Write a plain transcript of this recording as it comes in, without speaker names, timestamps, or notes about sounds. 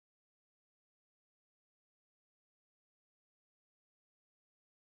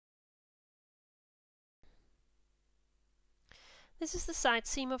This is the side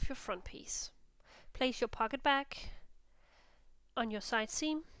seam of your front piece. Place your pocket bag on your side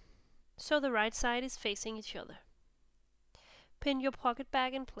seam so the right side is facing each other. Pin your pocket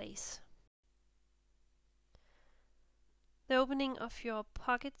bag in place. The opening of your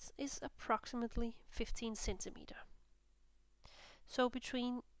pocket is approximately 15 cm. Sew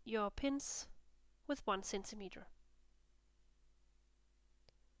between your pins with 1 cm.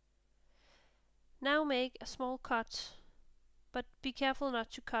 Now make a small cut, but be careful not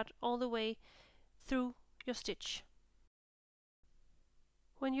to cut all the way through your stitch.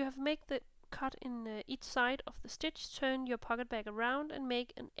 When you have made the cut in each side of the stitch, turn your pocket bag around and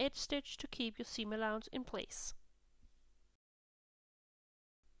make an edge stitch to keep your seam allowance in place.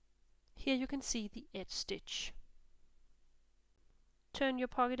 Here you can see the edge stitch. Turn your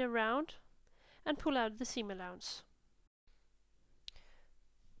pocket around and pull out the seam allowance.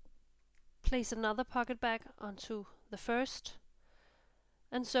 Place another pocket bag onto the first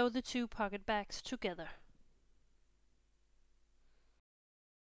and sew the two pocket bags together.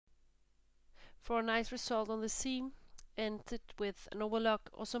 For a nice result on the seam, end it with an overlock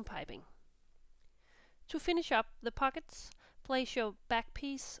or some piping. To finish up the pockets, place your back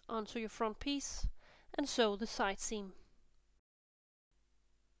piece onto your front piece and sew the side seam.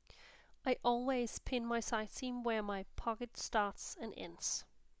 I always pin my side seam where my pocket starts and ends.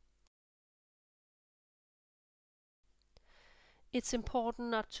 It's important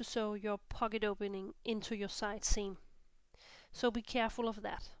not to sew your pocket opening into your side seam, so be careful of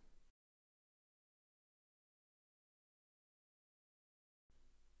that.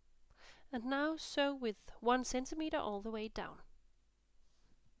 And now sew with 1 cm all the way down.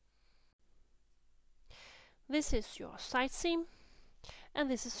 This is your side seam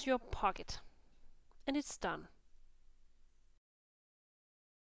and this is your pocket, and it's done.